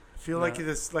feel like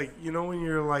this, like, you know, when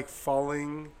you're like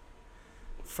falling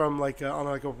from like on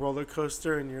like a roller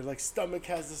coaster and your like stomach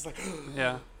has this like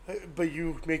Yeah. but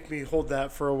you make me hold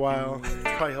that for a while. It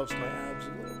probably helps my abs a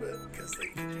little bit because they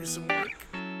can do some work.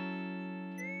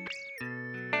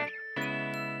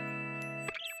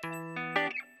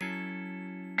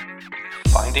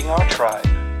 Finding Our Tribe,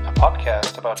 a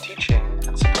podcast about teaching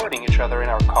and supporting each other in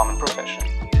our common profession,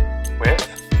 with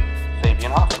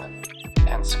Fabian Hoffman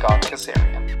and Scott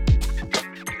Kasarian.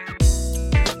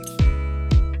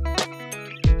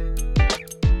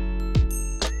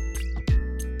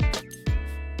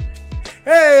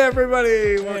 Hey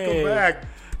everybody, welcome back.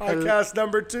 Podcast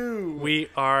number 2. We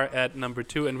are at number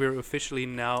 2, and we're officially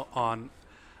now on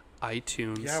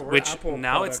iTunes. Yeah, we're which Apple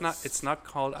now products. it's not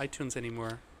called iTunes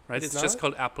anymore, right? It's It's just not?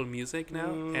 called Apple Music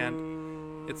now,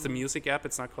 and it's the music app.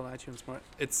 It's not called iTunes more.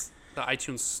 It's the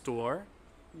iTunes Store.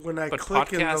 When I But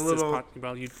click in the podcast is little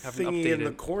well, you haven't thingy updated. in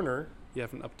the corner You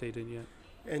haven't updated yet.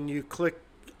 and you click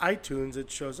iTunes,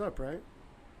 it shows up, right?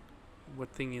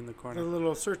 What thingy in the The corner?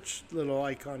 little search, little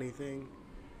icon-y thing.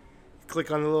 Click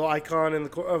on the little icon in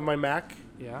the of my Mac,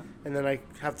 Yeah. and then I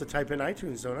have to type in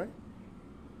iTunes, don't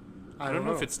I? I don't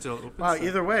know if it's still open. Wow, so-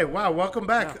 either way, wow, welcome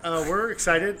back. We're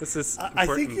excited. This is I think,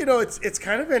 important. you know, it's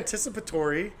kind of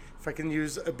anticipatory, if I can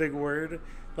use a big word,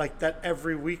 like that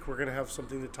every week we're going to have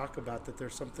something to talk about, that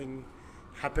there's something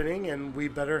happening, and we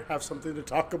better have something to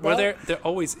talk about. Well, there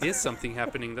always is something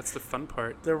happening. That's the fun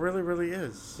part. There really, really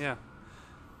is. Yeah.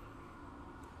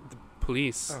 The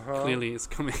police Uh-huh. clearly is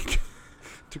coming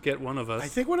to get one of us. I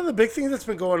think one of the big things that's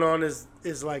been going on is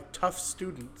like tough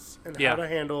students and Yeah. how to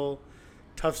handle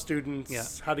tough students, Yeah.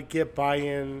 how to get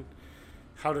buy-in,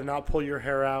 how to not pull your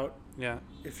hair out Yeah.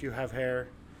 if you have hair.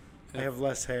 I Yeah. have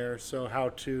less hair, so how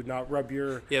to not rub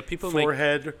your Yeah. People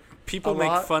forehead. make a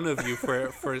lot. fun of you for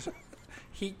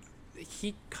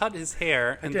he cut his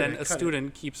hair, and did, then I a cut it.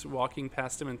 student keeps walking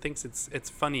past him and thinks it's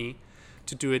funny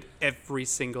to do it every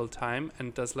single time,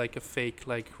 and does like a fake,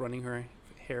 like running her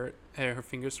her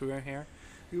fingers through her hair.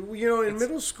 You know, in It's-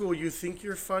 middle school, you think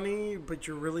you're funny, but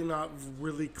you're really not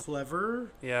really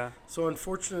clever. Yeah. So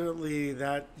unfortunately,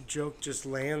 that joke just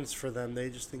lands for them. They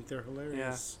just think they're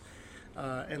hilarious.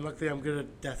 And luckily, I'm good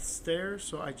at death stare,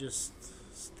 so I just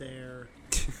stare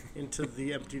into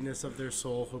the emptiness of their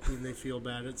soul, hoping they feel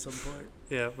bad at some point.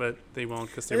 Yeah, but they won't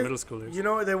because they're It- middle schoolers. You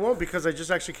know, they won't, because I just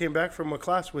actually came back from a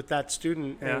class with that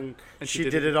student, Yeah. and And she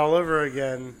did it all over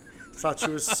again. Thought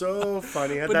she was so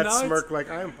funny. Had But that now it's- smirk like,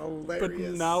 I'm But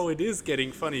hilarious. now it is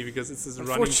getting funny because it's this running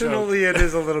joke. Unfortunately, it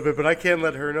is a little bit, but I can't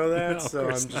let her know that, No, of so I'm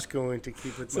course just going to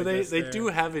keep it. So they do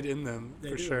have it in them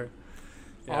They for do. sure.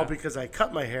 All because I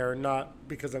cut my hair, not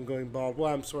because I'm going bald.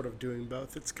 Well, I'm sort of doing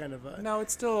both. It's kind of a No,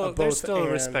 it's still both there's still a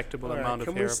and. respectable All right, amount of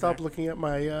can hair. we stop there. looking at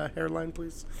my hairline,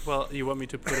 please? Well, you want me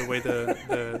to put away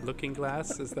the looking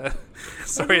glass? Is that?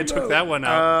 Sorry, I took that one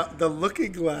out. The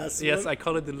looking glass. Yes, what? I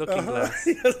call it the looking glass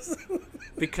Yes.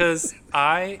 because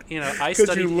I 'Cause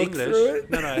studied you looked English. through it?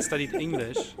 No, I studied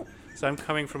English, so I'm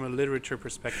coming from a literature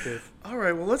perspective, All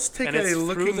right. Well, let's take and it's a through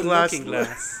looking the glass. looking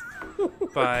glass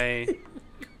by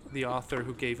the author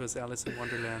who gave us Alice in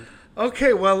Wonderland.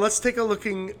 Okay. Well, let's take a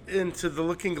looking into the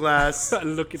looking glass. Take a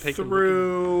looking-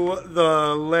 through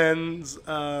the lens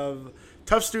of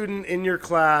tough student in your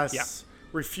class, Yeah.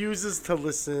 refuses to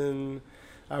listen,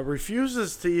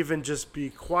 refuses to even just be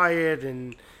quiet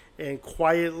and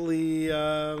quietly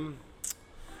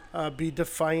be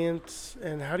defiant.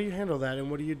 And how do you handle that? And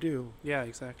what do you do? Yeah,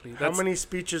 exactly. How many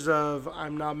speeches of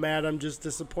 "I'm not mad, I'm just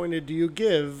disappointed" do you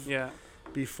give Yeah,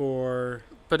 before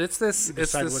but it's this. you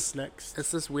It's decide this. what's next?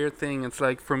 It's this weird thing. It's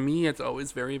like, for me, it's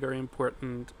always very, very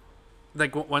important.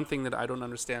 Like, one thing that I don't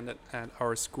understand at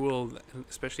our school,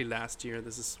 especially last year,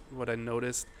 this is what I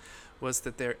noticed, was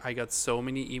that I got so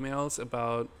many emails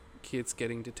about kids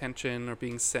getting detention or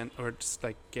being sent, or just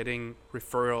like getting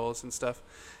referrals and stuff.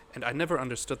 And I never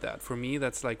understood that. For me,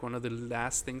 that's like one of the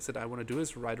last things that I want to do,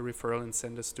 is write a referral and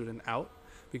send a student out.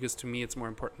 Because to me, it's more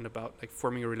important about like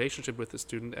forming a relationship with the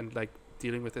student and like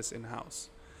dealing with this in-house.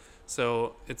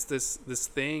 So it's this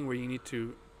thing where you need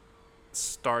to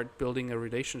start building a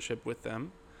relationship with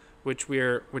them, which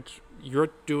you're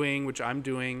doing, which I'm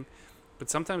doing, but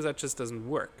sometimes that just doesn't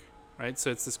work, right? So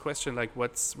it's this question like,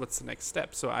 what's the next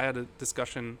step? So I had a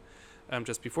discussion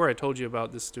just before I told you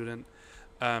about this student,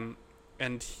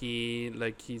 and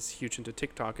he's huge into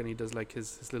TikTok, and he does like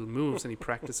his little moves and he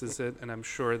practices it, and I'm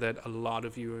sure that a lot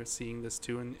of you are seeing this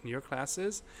too in your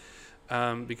classes,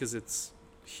 because it's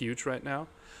huge right now.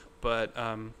 But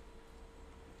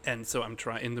and so I'm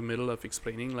in the middle of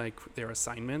explaining like their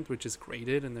assignment, which is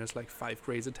graded, and there's like 5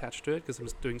 grades attached to it because I'm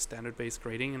doing standard based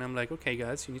grading, and I'm like, okay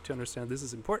guys, you need to understand this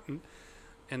is important.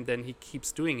 and then he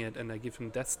keeps doing it, and I give him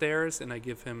death stares, and I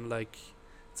give him like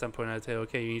at some point I say,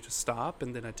 okay, you need to stop,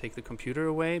 and then I take the computer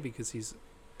away because he's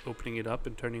opening it up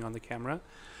and turning on the camera.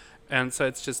 And so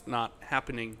it's just not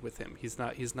happening with him. It's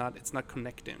not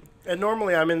connecting. And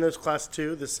normally I'm in this class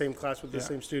too, the same class with the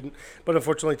same student. But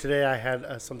unfortunately today I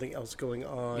had something else going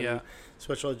on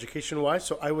special education wise.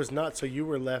 So I was not. So you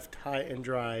were left high and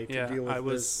dry to deal with this. I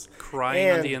was crying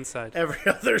on the inside.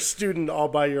 Every other student all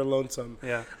by your lonesome.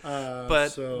 Yeah.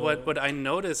 But what I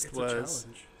noticed was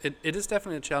it is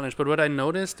definitely a challenge. But what I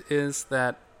noticed is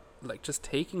that like just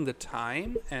taking the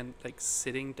time and like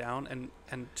sitting down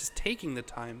and just taking the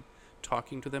time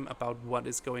talking to them about what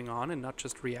is going on and not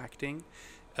just reacting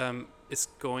is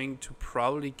going to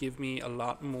probably give me a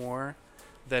lot more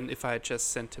than if I had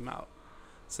just sent him out.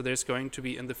 So there's going to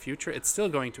be in the future, it's still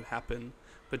going to happen,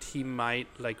 but he might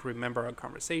like remember our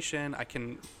conversation. I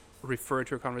can refer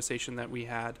to a conversation that we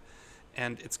had,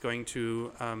 and it's going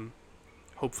to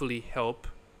hopefully help,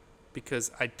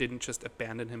 because I didn't just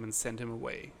abandon him and send him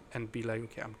away and be like,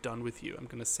 okay, I'm done with you. I'm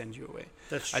going to send you away.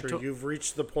 That's true. You've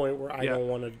reached the point where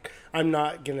I'm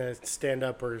not going to stand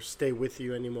up or stay with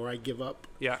you anymore. I give up.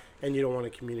 Yeah. And you don't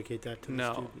want to communicate that to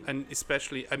the student. And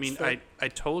especially, I mean, I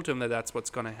told him that that's what's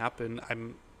going to happen.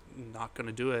 I'm not going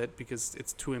to do it because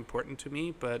it's too important to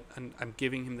me, but I'm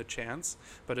giving him the chance.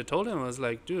 But I told him, I was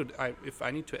like, dude, if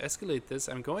I need to escalate this,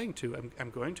 I'm going to. I'm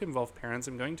going to involve parents.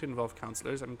 I'm going to involve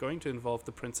counselors. I'm going to involve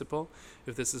the principal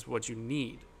if this is what you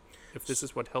need, if this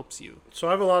is what helps you. So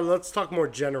I have let's talk more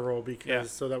general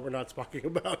so that we're not talking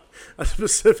about a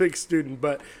specific student.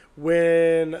 But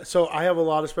so I have a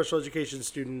lot of special education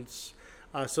students.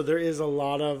 So there is a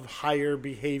lot of higher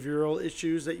behavioral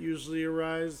issues that usually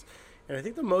arise. And I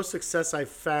think the most success I've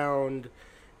found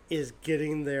is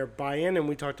getting their buy-in. And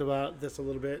we talked about this a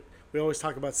little bit. We always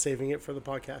talk about saving it for the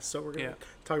podcast. So we're going to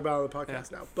talk about it on the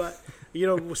podcast now. But,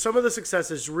 some of the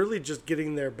success is really just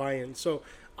getting their buy-in. So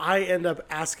I end up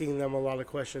asking them a lot of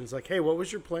questions like, hey, what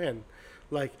was your plan?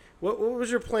 Like, what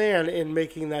was your plan in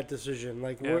making that decision?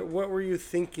 Like, what were you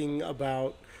thinking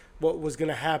about what was going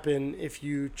to happen if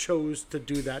you chose to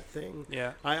do that thing?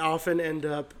 Yeah. I often end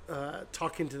up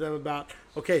talking to them about,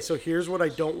 okay, so here's what I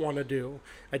don't want to do.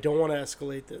 I don't want to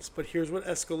escalate this, but here's what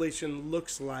escalation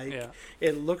looks like. Yeah.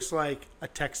 It looks like a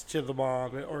text to the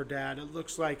mom or dad. It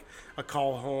looks like a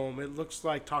call home. It looks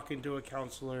like talking to a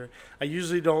counselor. I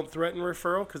usually don't threaten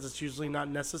referral because it's usually not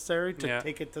necessary to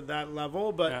take it to that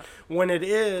level. But when it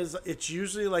is, it's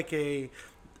usually like a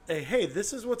hey,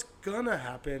 this is what's going to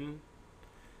happen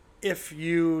if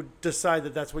you decide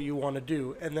that that's what you want to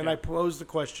do. And then I pose the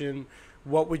question,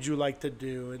 what would you like to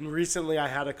do? And recently I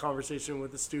had a conversation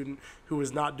with a student who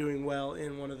was not doing well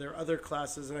in one of their other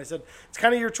classes. And I said, it's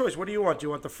kind of your choice. What do you want? Do you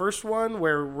want the first one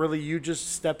where really you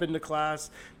just step into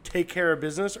class, take care of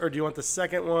business? Or do you want the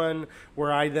second one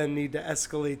where I then need to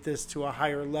escalate this to a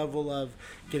higher level of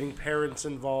getting parents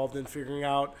involved and figuring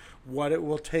out what it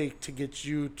will take to get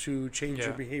you to change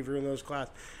your behavior in those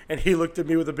classes? And he looked at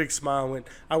me with a big smile and went,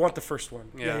 I want the first one.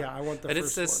 Yeah, I want the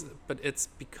first one. But it's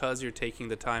because you're taking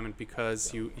the time and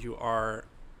because you are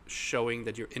showing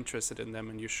that you're interested in them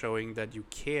and you're showing that you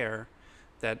care,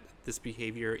 that this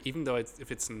behavior, even though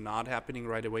if it's not happening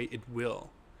right away, it will.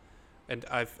 And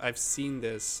I've seen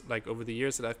this, like, over the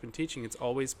years that I've been teaching. It's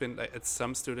always been like,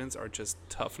 some students are just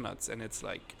tough nuts, and it's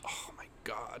like, oh my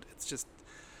God, it's just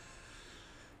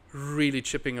really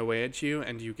chipping away at you,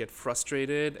 and you get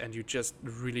frustrated, and you just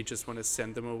really just want to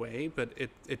send them away. But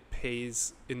it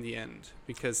pays in the end,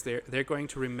 because they're going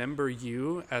to remember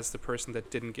you as the person that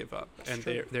didn't give up, and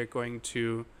they're going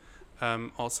to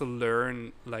also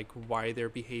learn like why they're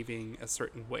behaving a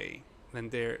certain way.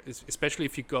 And especially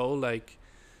if you go like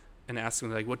and ask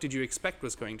them like, what did you expect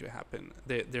was going to happen?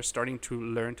 They're starting to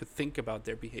learn to think about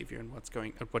their behavior and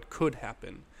what could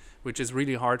happen, which is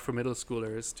really hard for middle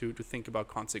schoolers to think about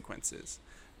consequences,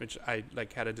 which I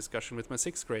like had a discussion with my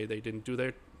 6th grade. They didn't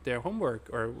do their homework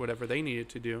or whatever they needed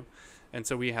to do. And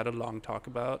so we had a long talk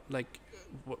about like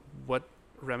what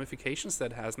ramifications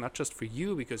that has, not just for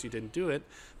you because you didn't do it,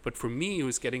 but for me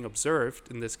who's getting observed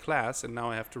in this class, and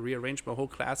now I have to rearrange my whole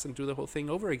class and do the whole thing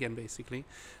over again, basically.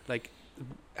 Like,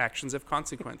 actions have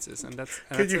consequences, and that's.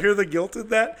 Could you hear the guilt in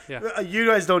that? Yeah. You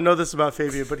guys don't know this about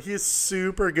Fabian, but he is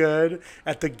super good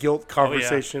at the guilt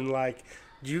conversation. Oh, yeah. Like,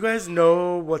 do you guys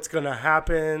know what's gonna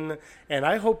happen? And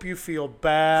I hope you feel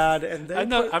bad. And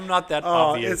then I'm not that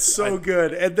obvious. It's so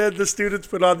good. And then the students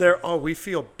put on their, we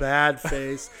feel bad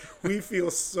face. We feel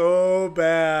so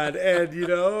bad. And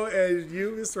and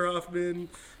you, Mr. Hoffman,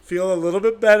 feel a little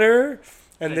bit better.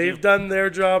 And they've done their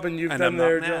job, and you've And done I'm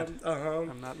their not job. mad.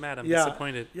 I'm not mad. I'm Yeah.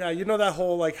 disappointed. Yeah, you know that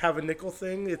whole like have a nickel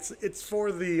thing? It's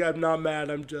for the I'm not mad,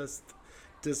 I'm just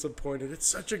disappointed. It's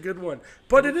such a good one.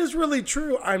 But it is really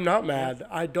true. I'm not mad.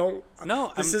 I don't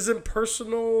No, This isn't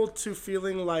personal to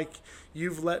feeling like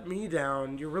you've let me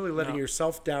down. You're really letting No.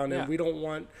 yourself down, and Yeah. we don't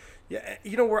want. Yeah,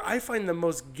 you know where I find the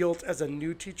most guilt as a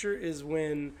new teacher is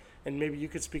when, and maybe you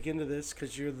could speak into this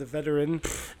because you're the veteran.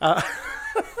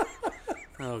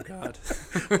 Oh God.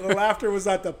 The laughter was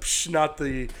not the psh, not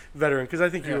the veteran, because I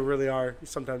think you Yeah. really are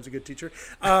sometimes a good teacher.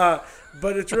 But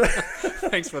it's really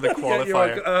Thanks for the yeah, qualifier.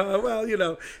 you're welcome. Well, you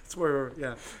know, it's where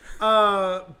yeah.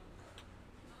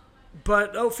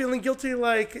 But feeling guilty,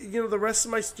 like the rest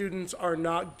of my students are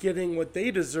not getting what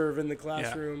they deserve in the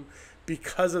classroom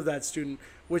because of that student,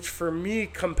 which for me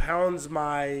compounds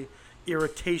my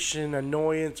irritation,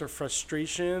 annoyance, or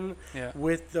frustration Yeah.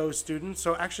 with those students.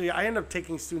 So actually, I end up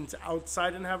taking students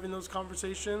outside and having those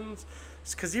conversations.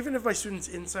 Because even if my students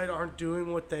inside aren't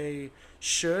doing what they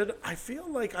should, I feel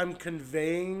like I'm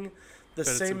conveying the But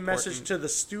it's same message important. to the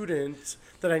student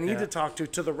that I need Yeah. to talk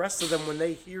to the rest of them when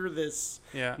they hear this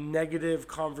Yeah. negative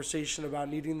conversation about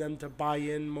needing them to buy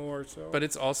in more. So, But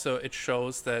it's also, it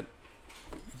shows that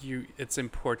it's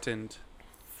important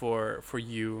for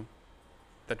you,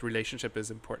 that relationship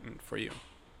is important for you.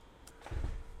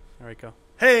 There we go.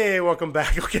 hey, welcome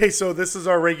back. Okay, so this is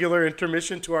our regular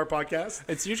intermission to our podcast.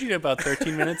 It's usually about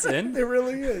 13 minutes in. It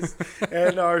really is.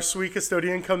 And our sweet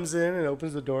custodian comes in and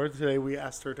opens the door. Today we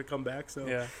asked her to come back. So,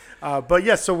 Yeah. but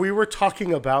yeah, so we were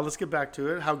talking about, let's get back to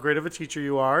it, how great of a teacher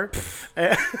you are.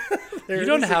 There You it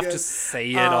don't is have again. to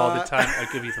say it all the time.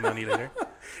 I'll give you the money later.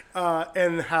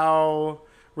 And how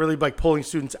really like pulling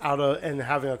students out of and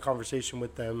having a conversation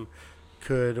with them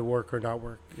could work or not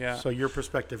work. Yeah. So your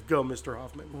perspective. Go, Mr.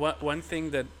 Hoffman. One thing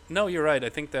that, no, you're right. I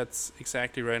think that's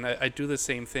exactly right. And I do the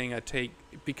same thing. I take,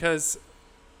 because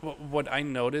what I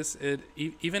notice,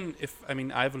 even if,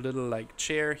 I have a little like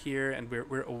chair here and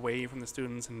we're away from the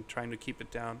students and trying to keep it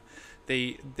down,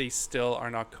 they still are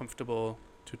not comfortable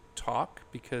to talk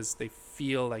because they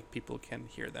feel like people can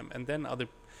hear them. And then other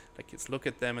like kids look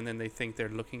at them and then they think they're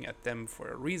looking at them for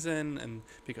a reason and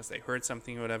because they heard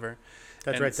something or whatever.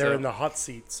 That's And right. They're so- in the hot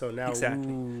seat. So now,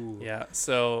 Exactly. ooh. Yeah.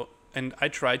 So, and I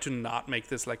try to not make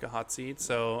this like a hot seat.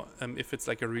 So, if it's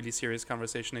like a really serious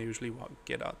conversation, I usually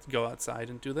go outside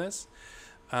and do this.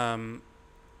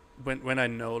 When I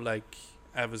know like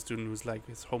I have a student who's like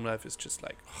his home life is just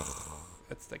like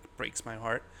it's like breaks my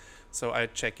heart. So I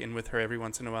check in with her every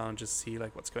once in a while and just see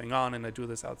like what's going on, and I do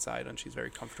this outside, and she's very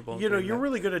comfortable. You know, doing you're that.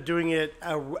 really good at doing it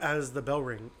as the bell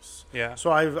rings. Yeah.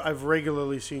 So I've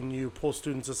regularly seen you pull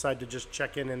students aside to just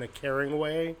check in a caring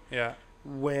way Yeah.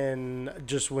 when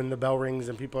the bell rings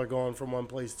and people are going from one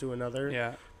place to another.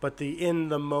 Yeah. But the in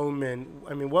the moment,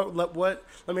 what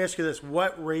let me ask you this,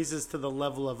 what raises to the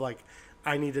level of like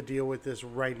I need to deal with this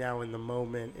right now in the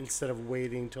moment instead of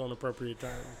waiting till an appropriate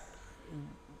time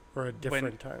or a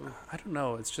different time? I don't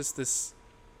know. It's just this.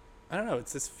 I don't know.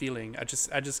 It's this feeling. I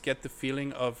just get the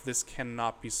feeling of this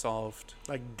cannot be solved.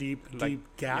 Like deep Like,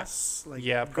 gas, like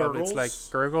Yeah, probably gurgles? it's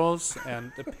like gurgles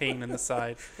and the pain in the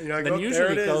side. And you're like, then oh,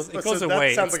 usually there it goes- is. it So goes that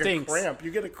away. sounds It like stinks. a cramp.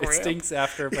 You get a cramp. It stinks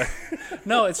after, but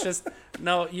no, it's just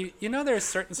no. You know there's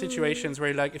certain situations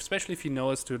where like, especially if you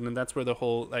know a student, and that's where the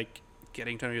whole like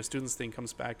getting to know your students thing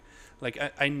comes back. Like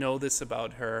I know this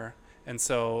about her. And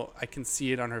so I can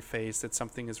see it on her face that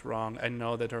something is wrong. I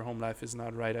know that her home life is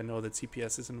not right. I know that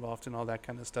CPS is involved in all that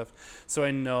kind of stuff. So I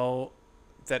know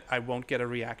that I won't get a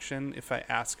reaction if I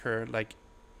ask her like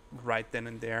right then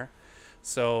and there.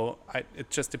 So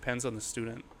it just depends on the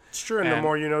student. It's true, and the And-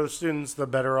 more you know the students, the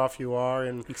better off you are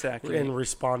in Exactly.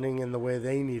 responding in the way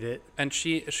they need it. And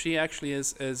she actually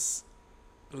is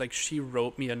like, she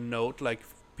wrote me a note like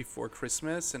before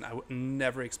Christmas, and I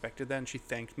never expected that. And she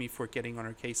thanked me for getting on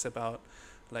her case about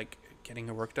like getting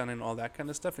her work done and all that kind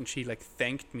of stuff. And she like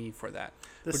thanked me for that.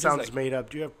 This Which is sounds like- made up.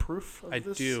 Do you have proof of I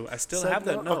this? do. I still Said have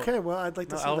that note. Okay, well, I'd like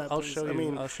to No, see that. I'll please. show you. I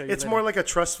mean, I'll show you it's later. more like a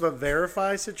trust but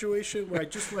verify situation where I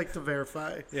just like to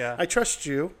verify. Yeah. I trust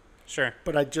you, Sure.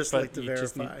 but I just But like to you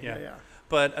just verify. need- yeah. Yeah.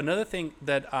 But another thing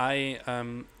that I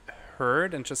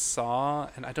heard and just saw,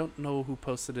 and I don't know who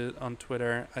posted it on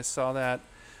Twitter. I saw that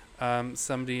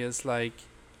somebody is like,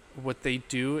 what they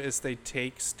do is they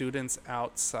take students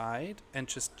outside and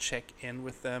just check in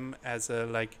with them as a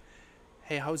like,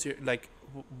 hey, how's your like,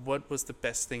 what was the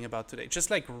best thing about today?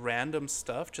 Just like random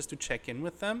stuff, just to check in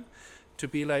with them, to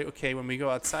be like, okay, when we go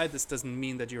outside, this doesn't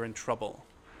mean that you're in trouble.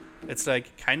 It's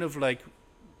like kind of like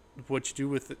what you do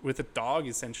with a dog,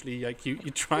 essentially. Like you're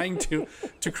trying to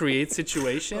create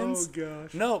situations. Oh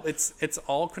gosh. No, it's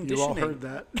all You conditioning. all heard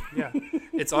that. Yeah,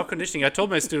 It's all conditioning. I told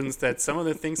my students that some of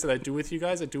the things that I do with you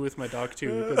guys, I do with my dog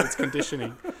too, because it's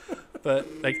conditioning. But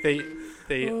like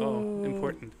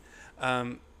important.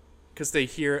 Because they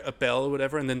hear a bell or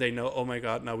whatever, and then they know, oh my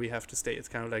god, now we have to stay. It's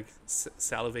kind of like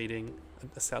salivating,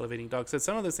 a salivating dog. So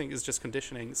some of those things is just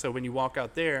conditioning. So when you walk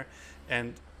out there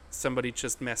and somebody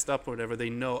just messed up or whatever, they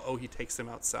know, oh, he takes them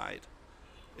outside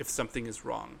if something is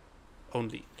wrong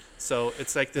only. So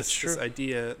it's like this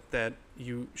idea that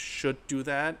you should do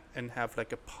that and have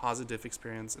like a positive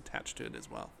experience attached to it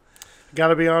as well.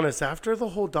 Gotta be honest, after the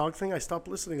whole dog thing, I stopped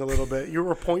listening a little bit. You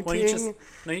were pointing,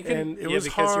 and it was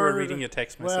because hard. You were reading your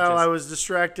text messages. Well, I was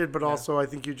distracted, but also I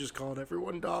think you just called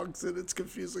everyone dogs, and it's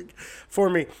confusing for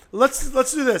me. Let's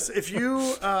do this. If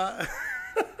you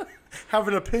have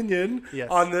an opinion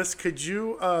on this, could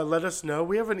you let us know?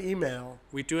 We have an email.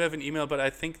 We do have an email, but I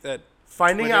think that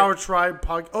Finding Twitter. Our Tribe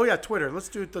Oh yeah, Twitter. Let's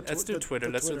do Twitter.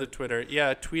 Let's do the Twitter.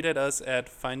 Yeah, tweet at us at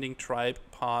Finding Tribe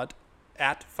Pod,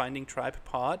 at Finding Tribe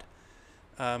Pod.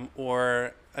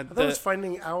 Or I thought it was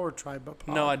Finding Our Tribe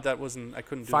Pod. No, that wasn't. I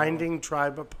couldn't do Finding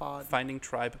Tribe Pod. Finding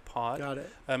Tribe Pod. Got it.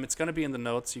 It's going to be in the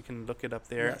notes. You can look it up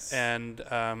there. Yes. And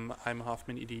I'm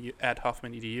Hoffman EDU at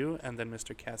Hoffman EDU, and then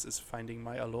Mr. Cass is Finding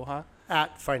My Aloha.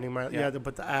 At Finding My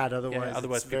but the ad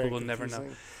otherwise people will never know.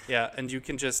 Yeah, and you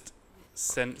can just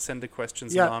send the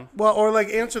questions along. along. Well, or like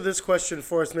answer this question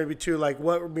for us maybe too, like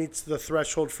what meets the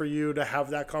threshold for you to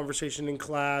have that conversation in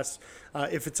class?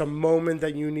 If it's a moment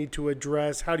that you need to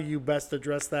address, how do you best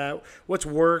address that? What's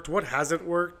worked? What hasn't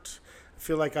worked? I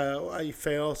feel like I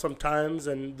fail sometimes,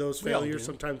 and those failures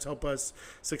sometimes help us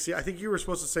succeed. I think you were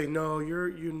supposed to say, no,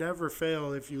 you never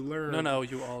fail if you learn. No,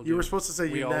 you all do. You were supposed to say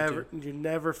you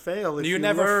never fail if you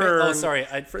never learn. Oh, sorry.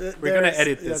 We're going to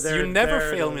edit this. You never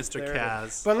fail, Mr.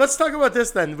 Kaz. But let's talk about this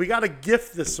then. We got a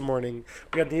gift this morning.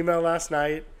 We got an email last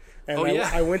night. And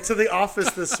I went to the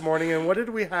office this morning, and what did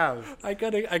we have? I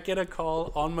get a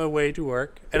call on my way to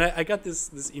work, and I got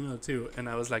this email too, and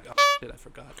I was like, oh shit, I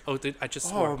forgot. Oh, I just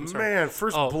swore. Oh man,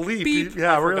 first bleep. Beep.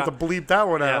 Yeah, we're gonna have to bleep that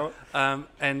one out.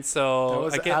 And so that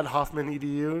was at Hoffman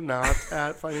EDU, not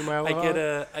at Finding My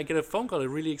Aloha. I get a phone call, a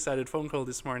really excited phone call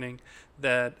this morning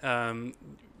that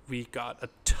we got a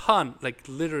ton, like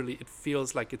literally, it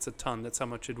feels like it's a ton. That's how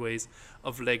much it weighs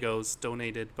of Legos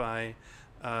donated by.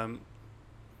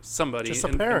 Somebody, just a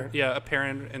parent. A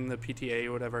parent in the PTA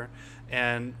or whatever,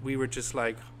 and we were just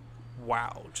like,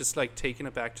 wow, just like taken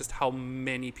aback just how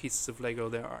many pieces of Lego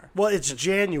there are. Well, it's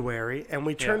January, and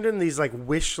we turned in these like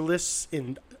wish lists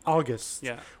in August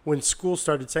when school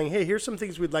started saying, hey, here's some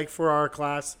things we'd like for our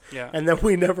class, and then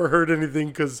we never heard anything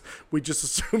because we just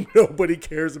assumed nobody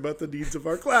cares about the needs of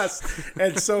our class.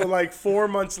 And so like 4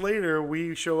 months later,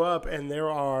 we show up, and there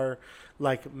are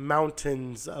like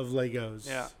mountains of Legos.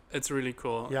 Yeah, it's really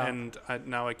cool. Yeah. And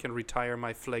now I can retire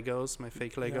my Flegos, my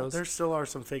fake Legos. Yeah, there still are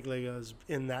some fake Legos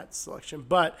in that selection.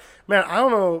 But, man, I don't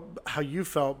know how you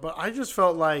felt, but I just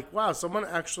felt like, wow, someone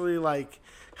actually, like,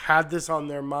 had this on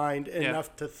their mind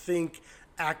enough to think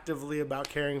actively about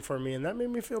caring for me, and that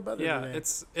made me feel better today.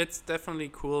 It's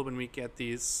definitely cool when we get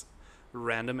these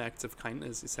random acts of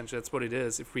kindness, essentially. That's what it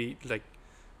is. If we, like,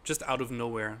 just out of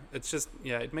nowhere. It's just,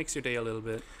 it makes your day a little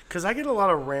bit. Because I get a lot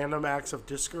of random acts of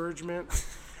discouragement.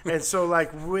 And so,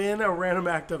 like, when a random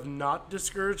act of not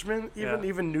discouragement,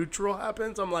 even neutral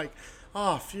happens, I'm like,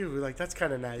 oh, phew, like, that's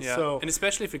kind of nice. Yeah. So, and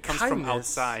especially if it comes from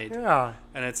outside. Yeah.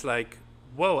 And it's like,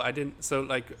 whoa, I didn't... So,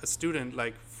 like, a student,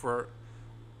 like, for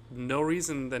no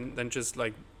reason than just,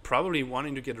 like, probably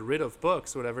wanting to get rid of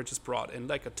books or whatever, just brought in,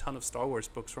 like, a ton of Star Wars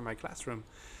books for my classroom.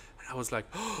 And I was like,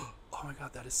 oh my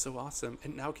God, that is so awesome.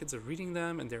 And now kids are reading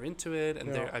them, and they're into it, and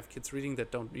I have kids reading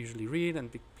that don't usually read, and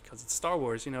because it's Star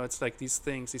Wars, you know, it's like these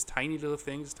things, these tiny little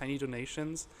things, tiny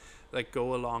donations, like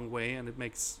go a long way, and it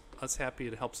makes us happy.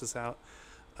 It helps us out.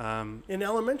 In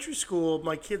elementary school,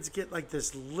 my kids get like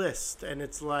this list, and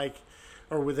it's like,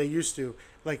 or they used to,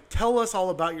 like, tell us all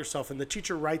about yourself. And the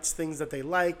teacher writes things that they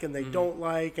like and they don't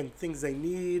like and things they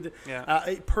need,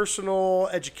 personal,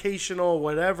 educational,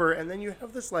 whatever. And then you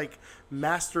have this, like,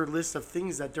 master list of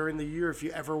things that during the year, if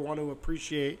you ever want to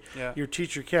appreciate your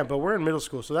teacher, can. But we're in middle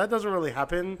school, so that doesn't really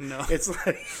happen. No. It's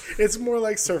like, it's more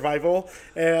like survival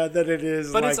than it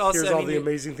is but like, also, here's all the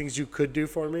amazing things you could do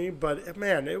for me. But,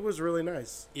 man, it was really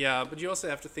nice. Yeah, but you also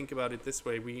have to think about it this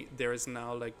way. There is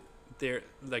now, like,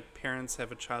 parents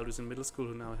have a child who's in middle school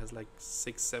who now has like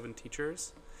 6-7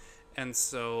 teachers, and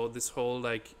so this whole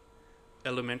like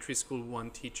elementary school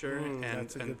one teacher and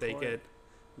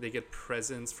they get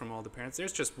presents from all the parents.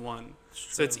 There's just one,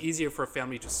 so it's easier for a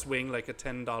family to swing like a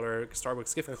 $10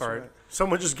 Starbucks gift card. Right.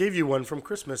 Someone just gave you one from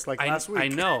Christmas last week. I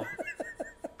know.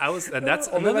 That's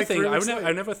another thing.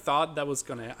 I never thought that was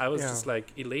gonna. I was just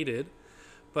like elated.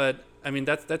 But I mean,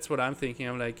 that's what I'm thinking.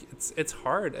 I'm like, it's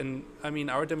hard, and I mean,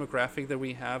 our demographic that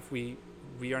we have, we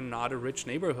are not a rich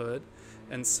neighborhood,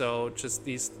 and so just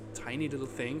these tiny little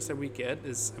things that we get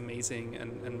is amazing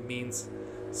and means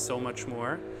so much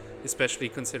more, especially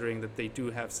considering that they do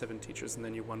have 7 teachers, and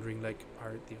then you're wondering, like,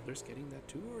 are the others getting that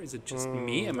too, or is it just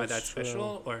me? Am I that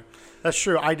special? Or that's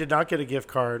true. I did not get a gift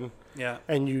card. Yeah.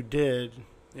 And you did.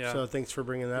 Yeah. So thanks for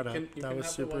bringing that up. That was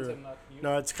super.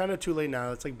 No, it's kind of too late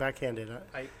now. It's like backhanded.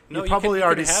 No, you probably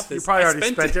already have this. You probably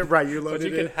already spent it. Right, you but loaded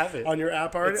you can have it on your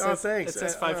app already. It says, thanks. It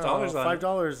says $5 on it.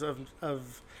 $5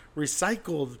 of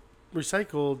recycled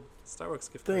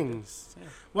Starbucks gift things. Yeah.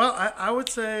 Well, I would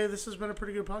say this has been a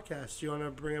pretty good podcast. Do you want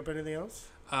to bring up anything else?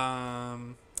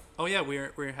 Oh yeah,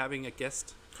 we're having a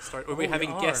guest start. Or we're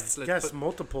having guests.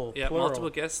 Multiple. Yeah, plural. multiple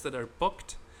guests that are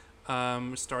booked.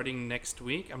 Starting next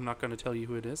week. I'm not going to tell you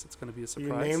who it is. It's going to be a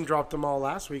surprise. You name dropped them all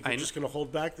last week. You're just going to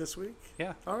hold back this week?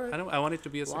 Yeah. All right. I want it to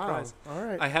be a surprise. All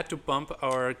right. I had to bump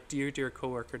our dear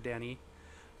coworker Danny,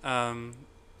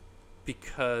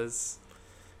 because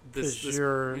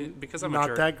because I'm not a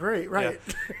jerk. that great, right?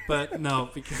 Yeah. But no,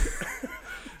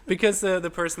 because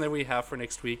the person that we have for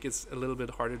next week is a little bit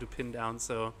harder to pin down.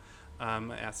 So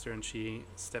I asked her, and she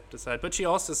stepped aside. But she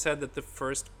also said that the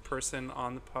first person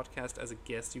on the podcast as a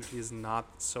guest usually is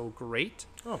not so great.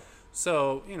 Oh.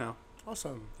 So,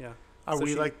 Awesome. Yeah.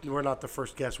 We're not the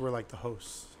first guest, we're like the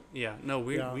hosts. Yeah. No,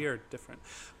 we are different.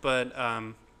 But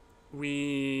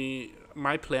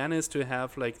my plan is to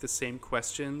have like the same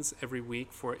questions every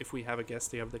week for if we have a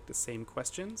guest, they have like the same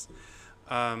questions.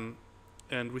 And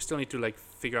we still need to like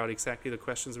figure out exactly the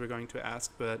questions we're going to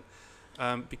ask, but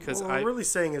because what we're really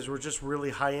saying is we're just really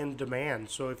high in demand.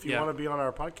 So if you want to be on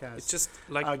our podcast, it's just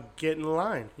like get in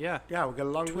line. Yeah, we got a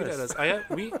long tweet list. At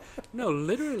us.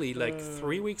 Literally like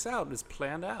 3 weeks out is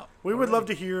planned out. We would love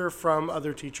to hear from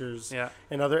other teachers,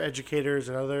 and other educators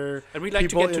and other and we'd like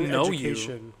people to get to know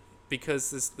education. You,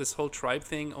 because this whole tribe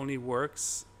thing only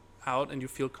works out and you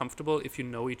feel comfortable if you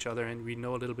know each other and we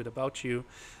know a little bit about you.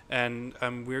 And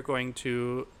we're going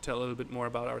to tell a little bit more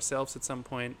about ourselves at some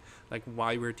point, like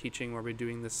why we're teaching, why we're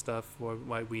doing this stuff, or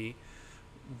why we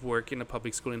work in a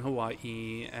public school in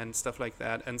Hawaii and stuff like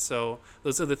that. And so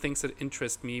those are the things that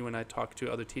interest me when I talk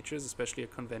to other teachers, especially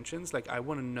at conventions. Like I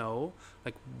want to know,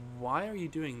 like, why are you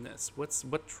doing this?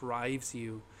 What drives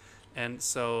you? And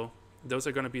so those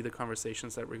are going to be the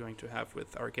conversations that we're going to have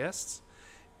with our guests.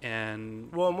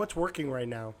 And what's working right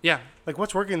now? Yeah. Like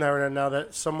what's working there right now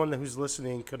that someone who's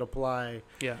listening could apply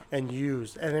and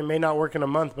use. And it may not work in a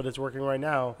month, but it's working right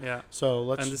now. Yeah. So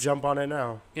let's jump on it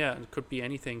now. Yeah, it could be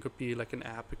anything. It could be like an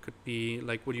app. It could be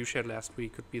like what you shared last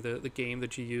week. It could be the game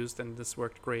that you used and this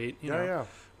worked great. You know.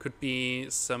 Could be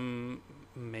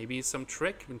maybe some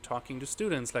trick in talking to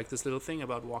students, like this little thing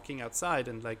about walking outside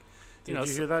and like, Did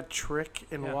you hear that trick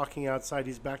in walking outside?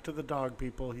 He's back to the dog,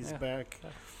 people. He's back.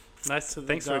 Yeah. Nice.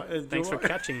 Thanks for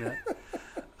catching that.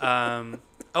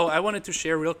 I wanted to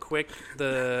share real quick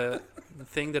the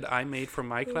thing that I made for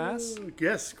my class.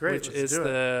 Yes, great. Which is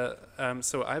so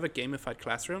I have a gamified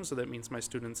classroom. So that means my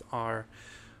students are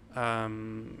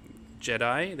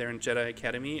Jedi. They're in Jedi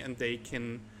Academy, and they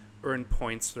can earn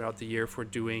points throughout the year for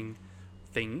doing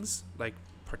things like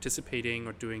participating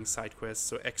or doing side quests,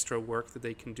 so extra work that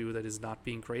they can do that is not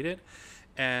being graded.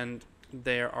 And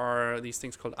there are these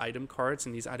things called item cards,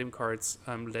 and these item cards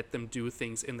let them do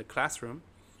things in the classroom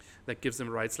that gives them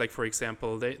rights. Like, for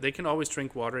example, they can always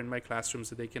drink water in my classroom,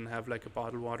 so they can have like a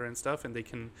bottled water and stuff, and they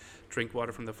can drink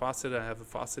water from the faucet. I have a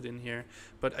faucet in here,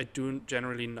 but I do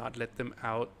generally not let them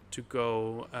out to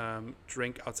go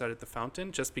drink outside at the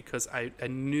fountain, just because I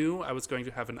knew I was going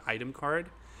to have an item card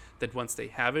that once they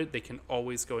have it, they can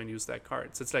always go and use that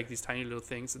card. So it's like these tiny little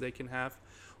things that they can have.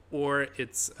 Or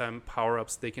it's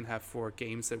power-ups they can have for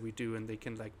games that we do, and they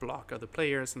can like block other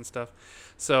players and stuff.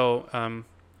 So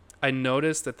I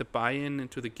noticed that the buy-in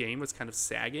into the game was kind of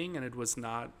sagging, and it was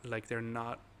not like they're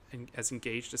not as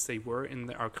engaged as they were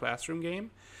in our classroom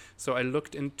game. So I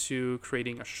looked into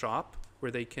creating a shop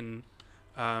where they can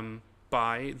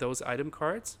buy those item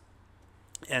cards.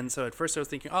 And so at first I was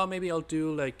thinking, maybe I'll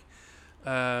do like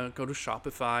go to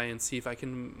Shopify and see if I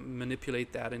can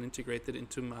manipulate that and integrate that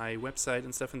into my website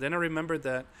and stuff. And then I remembered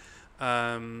that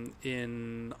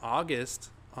in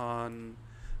August on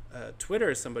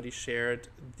Twitter, somebody shared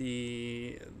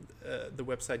the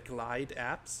website Glide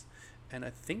Apps, and I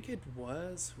think it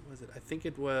was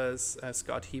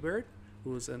Scott Hebert,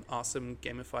 who's an awesome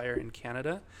gamifier in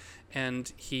Canada,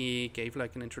 and he gave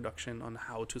like an introduction on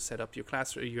how to set up your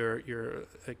class or your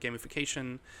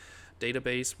gamification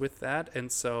database with that.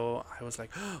 And so I was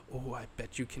like, I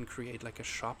bet you can create like a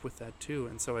shop with that too.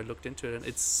 And so I looked into it, and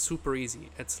it's super easy.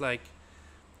 It's like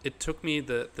it took me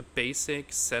the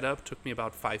basic setup took me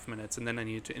about 5 minutes, and then I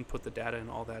needed to input the data and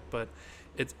all that. But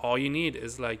it's all you need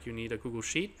is like you need a Google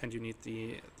Sheet and you need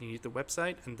the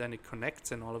website, and then it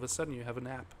connects, and all of a sudden you have an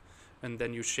app, and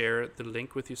then you share the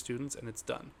link with your students, and it's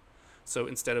done. So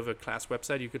instead of a class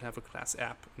website, you could have a class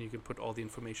app, and you can put all the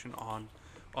information on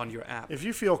your app. If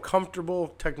you feel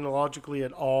comfortable technologically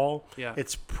at all, Yeah.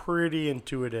 it's pretty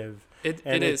intuitive. It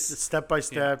And is. it's step by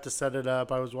step to set it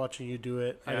up. I was watching you do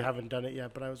it. I Yeah. haven't done it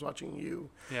yet, but I was watching you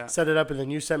Yeah. set it up, and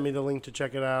then you sent me the link to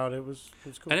check it out. It was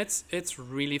cool. And it's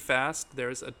really fast.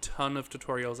 There's a ton of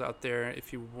tutorials out there.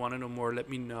 If you want to know more, let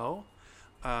me know.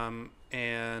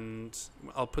 And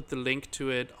I'll put the link to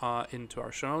it into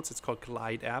our show notes. It's called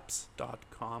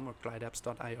glideapps.com or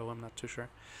glideapps.io. I'm not too sure.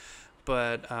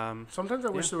 But Sometimes I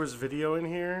wish there was video in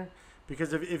here,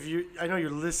 because if you, I know you're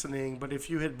listening, but if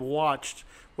you had watched,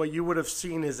 what you would have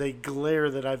seen is a glare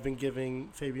that I've been giving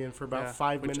Fabian for about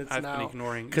 5 which minutes I've now. been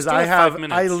ignoring. Because You still I have 5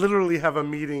 minutes. I literally have a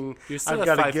meeting You still I've have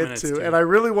got to 5 get minutes, to, too. and I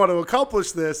really want to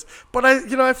accomplish this. But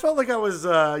I felt like I was,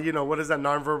 what is that,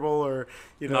 nonverbal or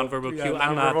Nonverbal cue.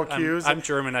 nonverbal cues. I'm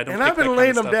German. I don't. And pick I've been that kind laying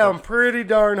of them stuff down up. pretty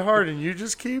darn hard, and you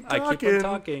just keep I talking. keep on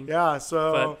talking. Yeah.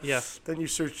 So But yeah, then you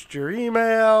searched your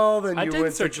email. Then I you did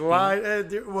went search to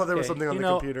Glide. Well, there was Okay, something on you the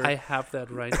know, computer. I have that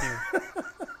right here.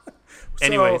 So,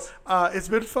 Anyways, it's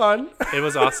been fun. it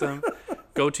was awesome.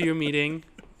 Go to your meeting,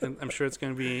 and I'm sure it's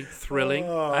going to be thrilling.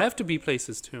 Oh. I have to be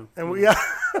places too. And yeah.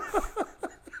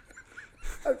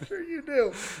 I'm sure you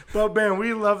do. Well, man,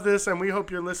 we love this, and we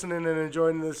hope you're listening and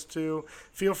enjoying this too.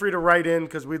 Feel free to write in,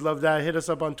 because we'd love that. Hit us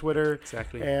up on Twitter.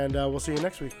 Exactly. And we'll see you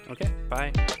next week. Okay.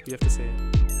 Bye. You have to say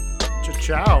it.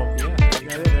 Ciao. Yeah.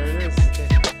 There it is.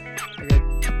 Okay.